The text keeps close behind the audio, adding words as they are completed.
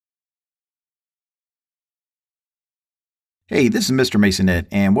Hey, this is Mr. Masonette,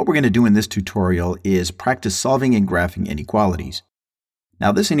 and what we're going to do in this tutorial is practice solving and graphing inequalities.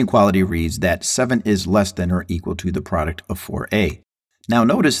 Now, this inequality reads that 7 is less than or equal to the product of 4a. Now,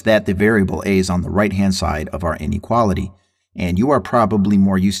 notice that the variable a is on the right-hand side of our inequality, and you are probably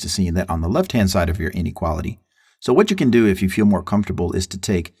more used to seeing that on the left-hand side of your inequality. So what you can do if you feel more comfortable is to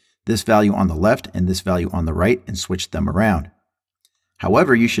take this value on the left and this value on the right and switch them around.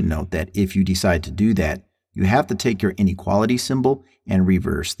 However, you should note that if you decide to do that, you have to take your inequality symbol and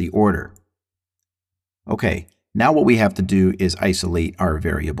reverse the order. Okay, now what we have to do is isolate our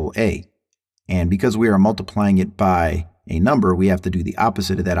variable a. And because we are multiplying it by a number, we have to do the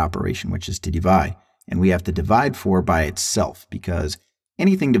opposite of that operation, which is to divide. And we have to divide 4 by itself, because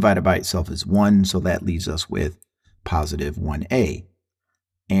anything divided by itself is 1, so that leaves us with positive 1a.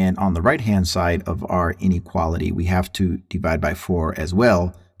 And on the right-hand side of our inequality, we have to divide by 4 as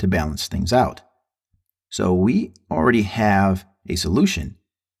well to balance things out. So we already have a solution.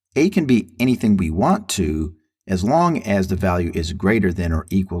 A can be anything we want to, as long as the value is greater than or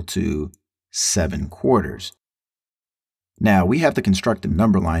equal to 7/4. Now we have to construct a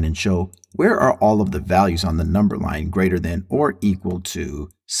number line and show where are all of the values on the number line greater than or equal to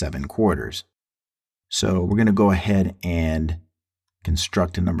 7/4. So we're going to go ahead and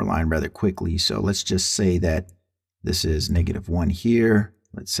construct a number line rather quickly. So let's just say that this is -1 here.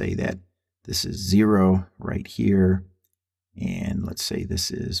 Let's say that this is 0 right here, and let's say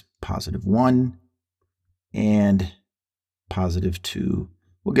this is +1, and +2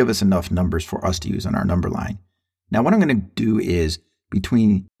 will give us enough numbers for us to use on our number line. Now what I'm going to do is,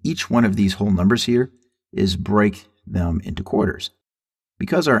 between each one of these whole numbers here, is break them into quarters.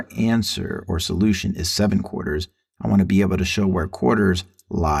 Because our answer or solution is 7/4, I want to be able to show where quarters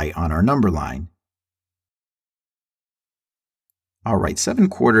lie on our number line. All right,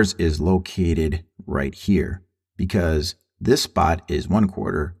 7/4 is located right here because this spot is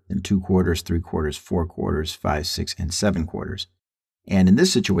 1/4, then 2/4, 3/4, 4/4, 5, 6, and 7/4. And in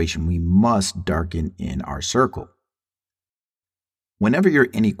this situation, we must darken in our circle. Whenever your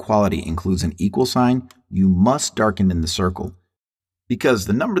inequality includes an equal sign, you must darken in the circle, because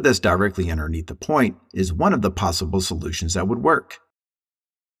the number that's directly underneath the point is one of the possible solutions that would work.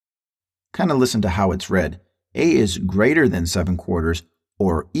 Kind of listen to how it's read. A is greater than 7/4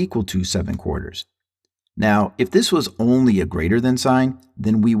 or equal to 7/4. Now, if this was only a greater than sign,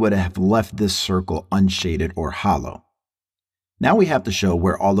 then we would have left this circle unshaded or hollow. Now we have to show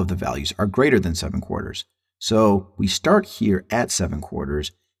where all of the values are greater than 7/4. So we start here at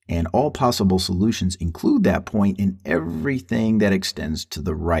 7/4, and all possible solutions include that point and everything that extends to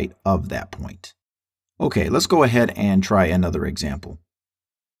the right of that point. Okay, let's go ahead and try another example.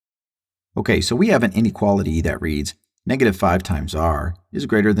 Okay, so we have an inequality that reads -5 times r is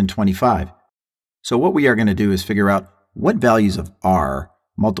greater than 25. So what we are going to do is figure out what values of r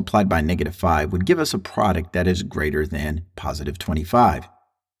multiplied by -5 would give us a product that is greater than +25.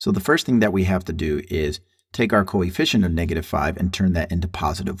 So the first thing that we have to do is take our coefficient of -5 and turn that into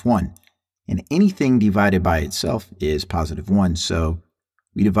 +1. And anything divided by itself is +1, so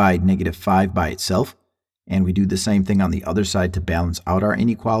we divide -5 by itself, and we do the same thing on the other side to balance out our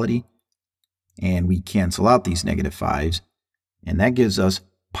inequality. And we cancel out these -5s, and that gives us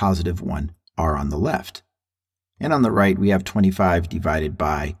 +1 r on the left. And on the right, we have 25 divided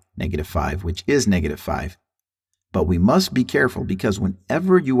by -5, which is -5. But we must be careful, because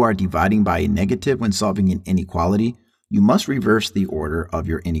whenever you are dividing by a negative when solving an inequality, you must reverse the order of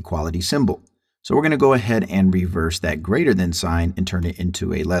your inequality symbol. So we're going to go ahead and reverse that greater than sign and turn it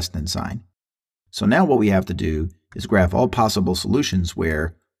into a less than sign. So now what we have to do is graph all possible solutions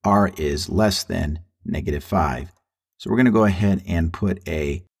where r is less than -5. So we're going to go ahead and put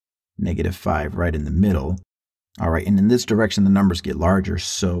a -5 right in the middle. All right, and in this direction, the numbers get larger,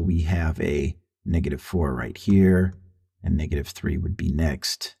 so we have a -4 right here, and -3 would be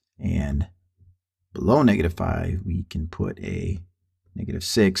next. And below -5, we can put a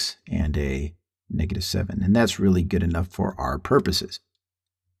 -6 and a -7, and that's really good enough for our purposes.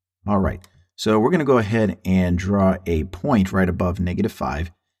 All right, so we're going to go ahead and draw a point right above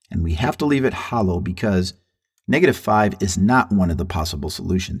 -5, and we have to leave it hollow because -5 is not one of the possible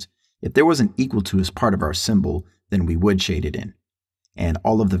solutions. If there was an equal to as part of our symbol, then we would shade it in. And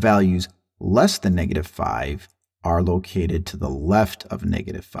all of the values less than -5 are located to the left of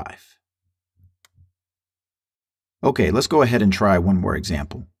 -5. Okay, let's go ahead and try one more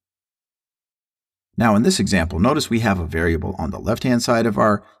example. Now in this example, notice we have a variable on the left-hand side of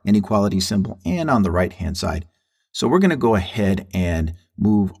our inequality symbol and on the right-hand side. So we're going to go ahead and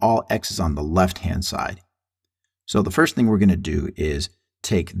move all x's on the left-hand side. So the first thing we're going to do is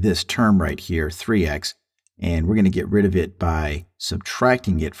take this term right here, 3x, And we're going to get rid of it by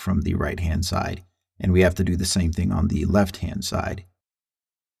subtracting it from the right-hand side. And we have to do the same thing on the left-hand side.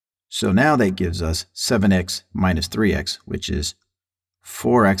 So now that gives us 7x minus 3x, which is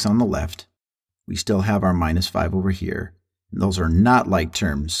 4x on the left. We still have our minus 5 over here. And those are not like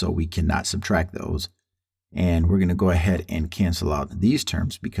terms, so we cannot subtract those. And we're going to go ahead and cancel out these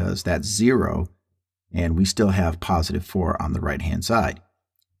terms because that's 0. And we still have positive 4 on the right-hand side.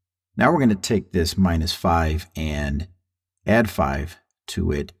 Now we're going to take this minus 5 and add 5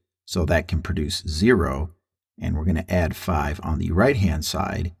 to it so that can produce 0. And we're going to add 5 on the right-hand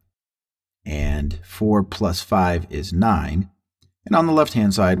side. And 4 plus 5 is 9. And on the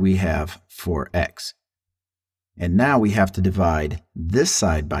left-hand side, we have 4x. And now we have to divide this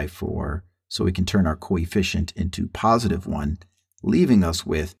side by 4 so we can turn our coefficient into positive 1, leaving us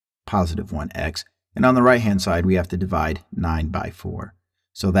with positive 1x. And on the right-hand side, we have to divide 9 by 4.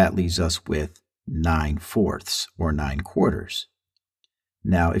 So that leaves us with 9/4 or 9/4.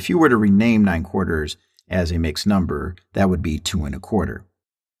 Now, if you were to rename 9/4 as a mixed number, that would be 2 1/4.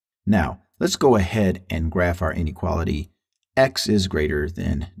 Now, let's go ahead and graph our inequality. X is greater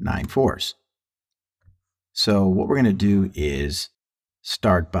than 9/4. So what we're going to do is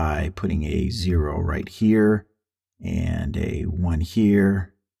start by putting a 0 right here, and a 1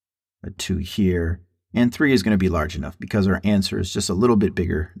 here, a 2 here, and 3 is going to be large enough because our answer is just a little bit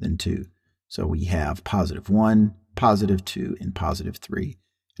bigger than 2. So we have positive 1, positive 2, and positive 3.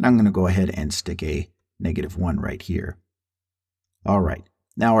 And I'm going to go ahead and stick a negative 1 right here. All right.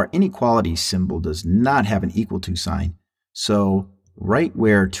 Now our inequality symbol does not have an equal to sign. So right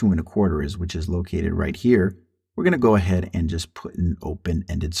where 2 1/4 is, which is located right here, we're going to go ahead and just put an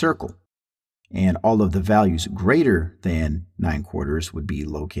open-ended circle. And all of the values greater than 9/4 would be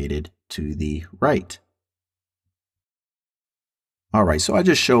located to the right. All right, so I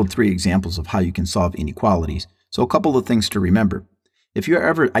just showed 3 examples of how you can solve inequalities. So a couple of things to remember. If you're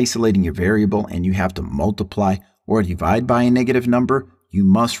ever isolating your variable and you have to multiply or divide by a negative number, you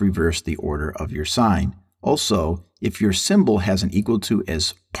must reverse the order of your sign. Also, if your symbol has an equal to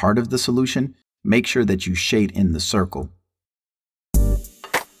as part of the solution, make sure that you shade in the circle.